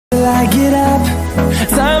till I get up.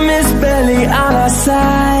 Time is barely on our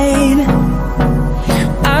side.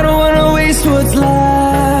 I don't wanna waste what's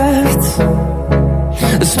left.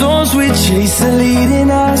 The storms we chase are leading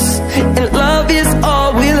us, and love is all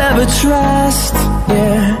we'll ever trust.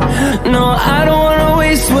 Yeah, no, I don't wanna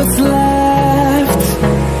waste what's left.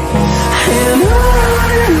 And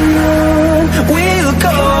on we'll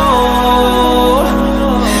go,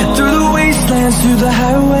 through the wastelands, through the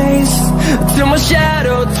highways, till my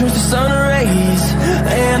shadow turns to sun rays.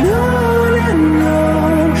 And on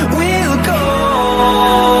we'll go,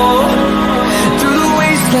 through the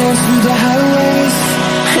wastelands, through the highways,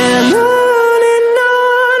 and on we'll go.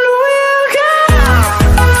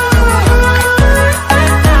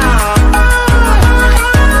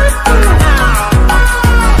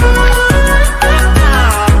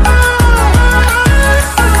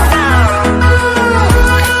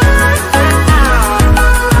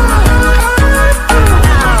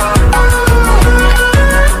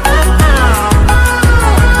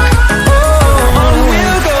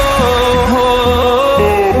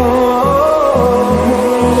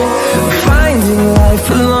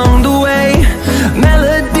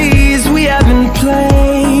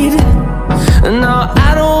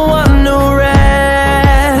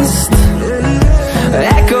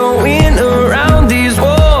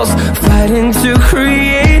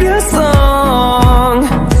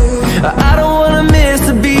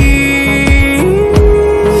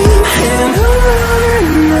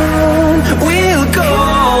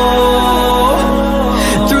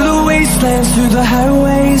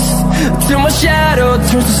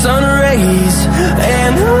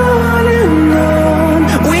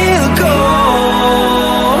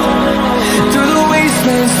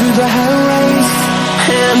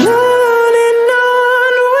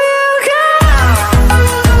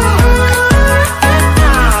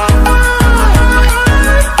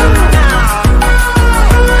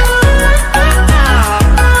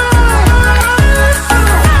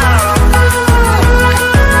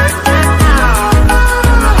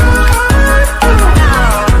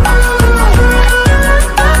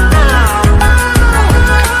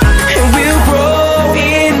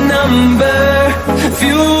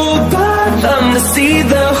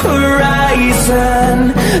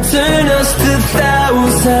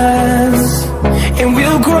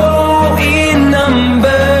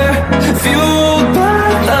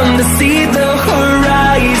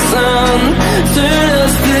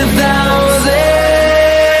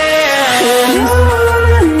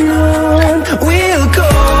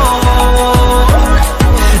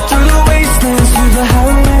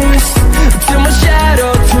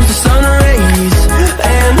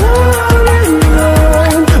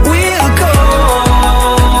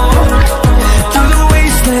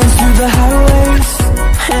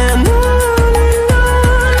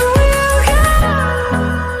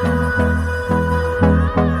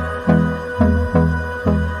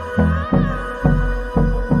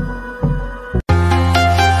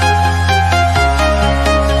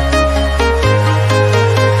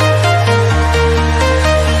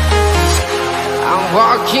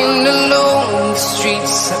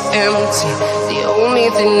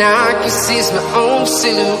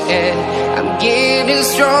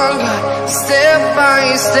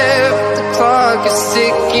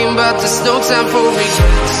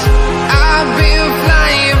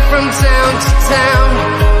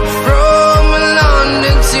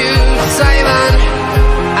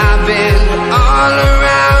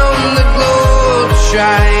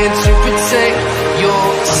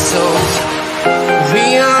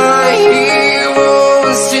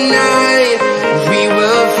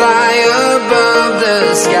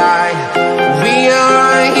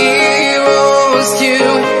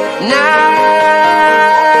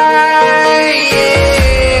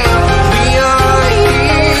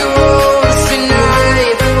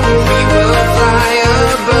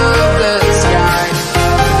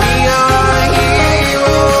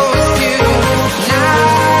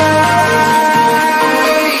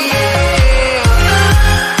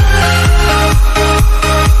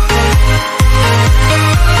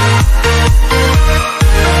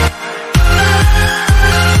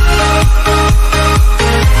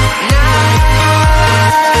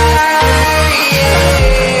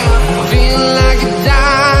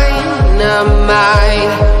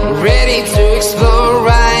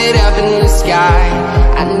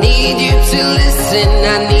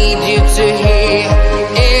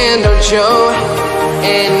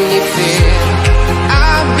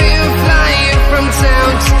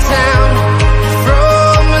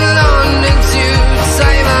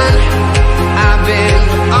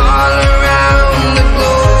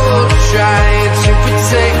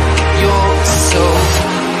 Take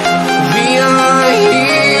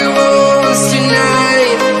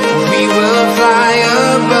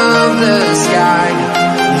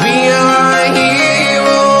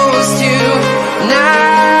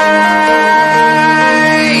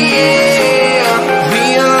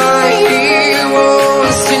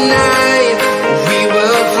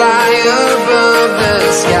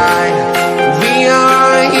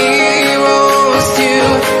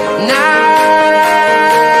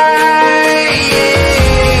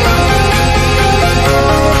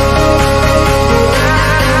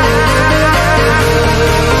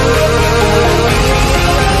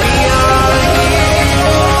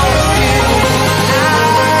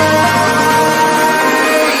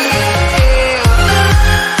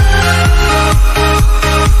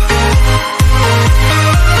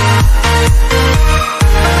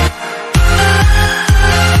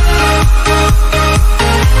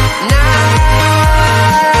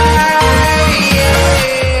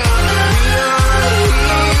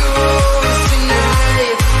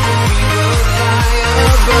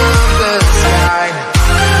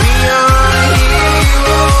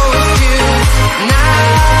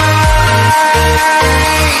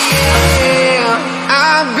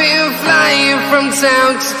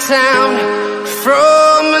to town,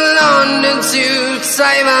 from London to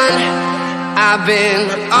Taiwan. I've been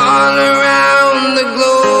all around the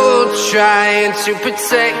globe trying to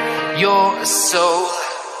protect your soul.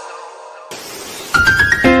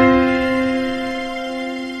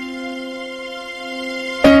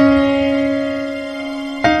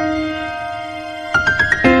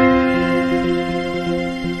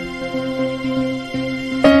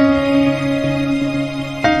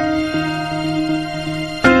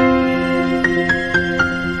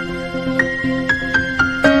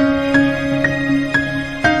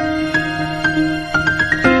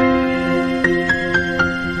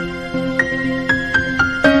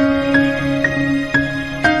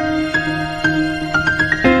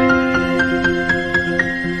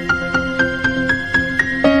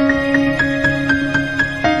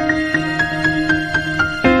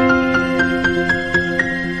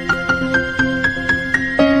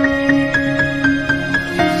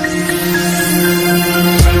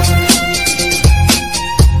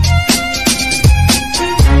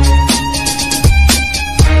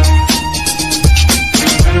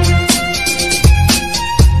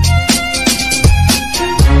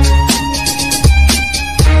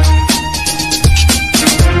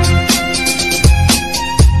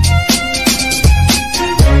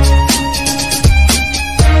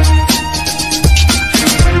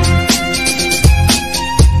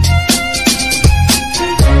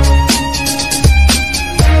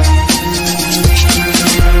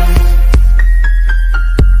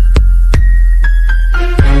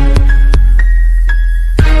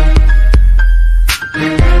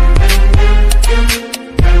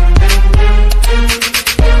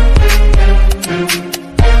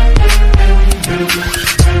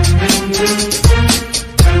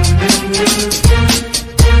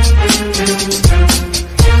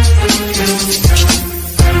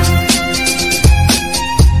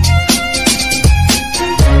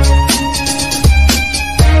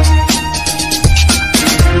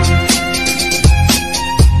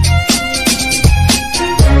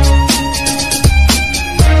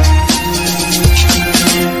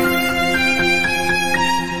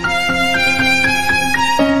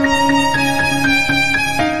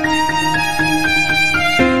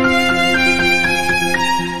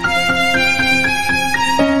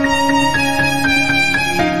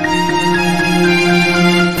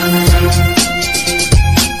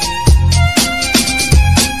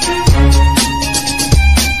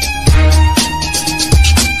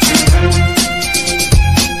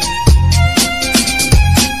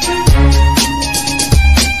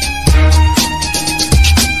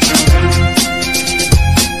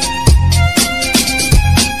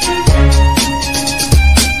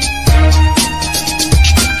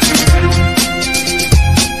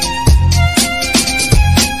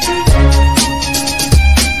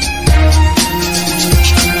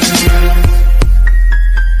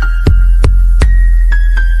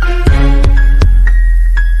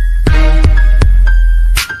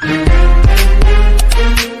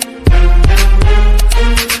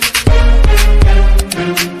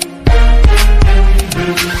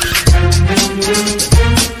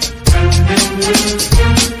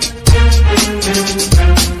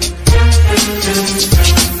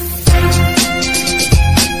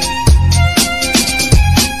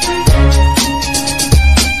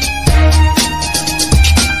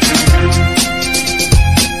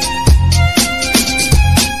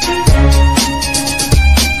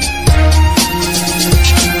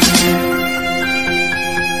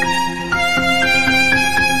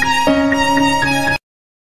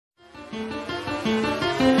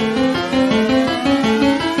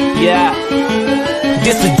 Yeah,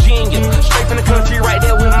 this a genius. Straight from the country, right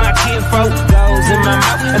there with my kinfolk. Goes in my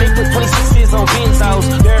mouth, and they put 26s on benzos.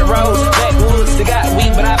 Dirt roads, backwoods, they got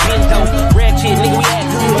weed, but I been dope. Ratchet, nigga, we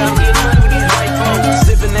act good, but I'm getting money with these white folks.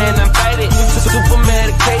 Sipping and I'm faded, super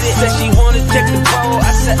medicated. Said she wanna check the pole.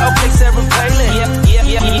 I said, okay, Sarah Palin.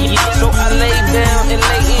 Yeah. So I lay down and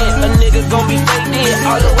lay in. A nigga gon' be faded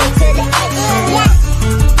all the way to the end.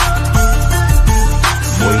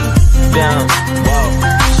 Down, whoa,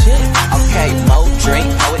 shit. Okay, more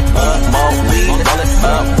drink, hold it up, more weed, roll it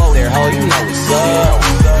up, whoa there, ho, you know what's up.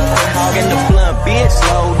 Hog in the blunt, bitch,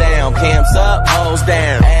 slow down, cams up, hoes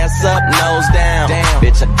down, ass up, nose down. Damn,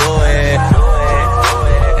 bitch, I do it.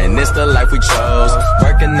 And it's the life we chose,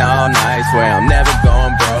 working all night, swear I'm never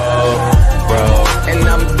going bro. And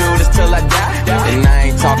I'ma do this till I die. And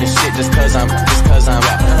I ain't talking shit just cause I'm,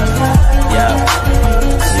 yeah.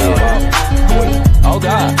 Oh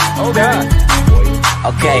God.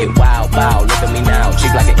 Okay, wow, look at me now.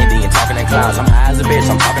 Cheek like an Indian, talking in clouds. I'm high as a bitch,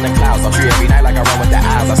 I'm talking in clouds. I'm tree every night like I run with the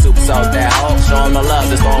eyes. I super soak that hoe, show 'em the love.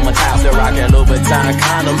 This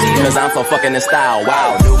cause I'm so fucking in style.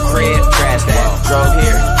 Wow, new crib, trash that. Drove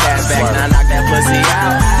here, cash back, now I knock that pussy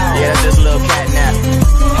out. Yeah, that's just a little cat nap.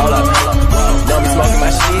 Hold up, don't be smoking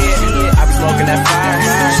my shit. I be smoking that fire.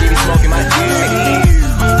 She be smoking my dick.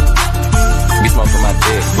 Be smoking my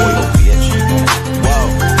dick, boy, bitch. Whoa,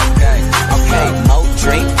 okay, more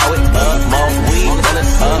drink, throw it up, more weed, fill it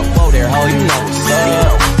up. Whoa there, ho, you know what's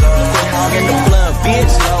up. Quit hogging the blunt, bitch,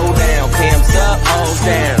 slow down. Cams up, O's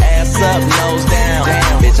down, ass up, nose down.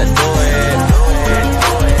 Bitch, I do it.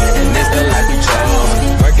 And this the life we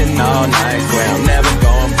chose. Working all night, where I'm never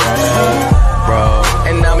going broke.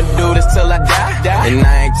 And I'ma do this till I die. And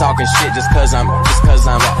I ain't talking shit just cause I'm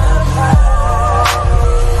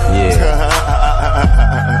yeah.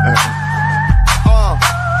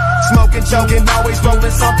 Smoking, joking, always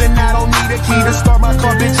rolling something. I don't need a key to start my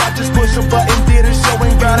car, bitch. I just push a button, did a show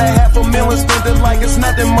and got $500,000 spent it like it's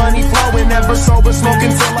nothing. Money flowing, never sober,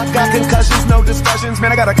 smoking till I got concussions. No discussions,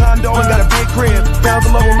 man. I got a condo and got a big crib. Down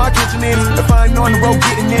below where my kitchen is. If I ain't on the road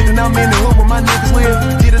getting in, and I'm in the hood where my niggas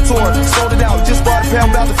live. Did a tour, sold it out, just bought a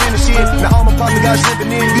pound, about to finish it. Now all my partner got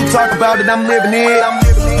slipping in. You talk about it, I'm living it.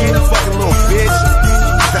 Fucking little bitch.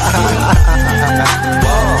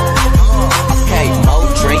 Okay, more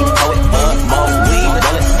drink, throw it up, more weed,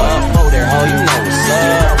 roll it up, ho there, ho, you know what's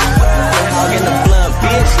up. Quit hogging the blunt,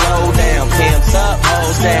 bitch, slow down. Cams up,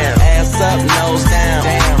 O's down, ass up, nose down.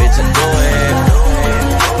 Bitch, I do it.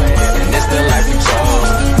 And this the life we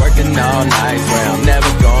chose. Working all night, where I'm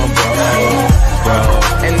never going broke.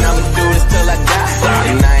 And I'ma do this till I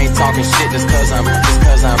die. And I ain't talking shit just cause I'm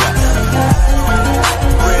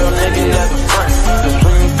real nigga never front. Cause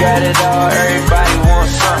when you got it all, everybody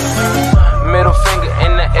wants something. Middle finger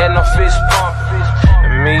in the air, no fist pump.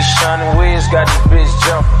 And me, Shawnee Wiz, got this bitch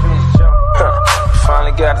jumping.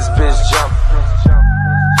 Finally got this bitch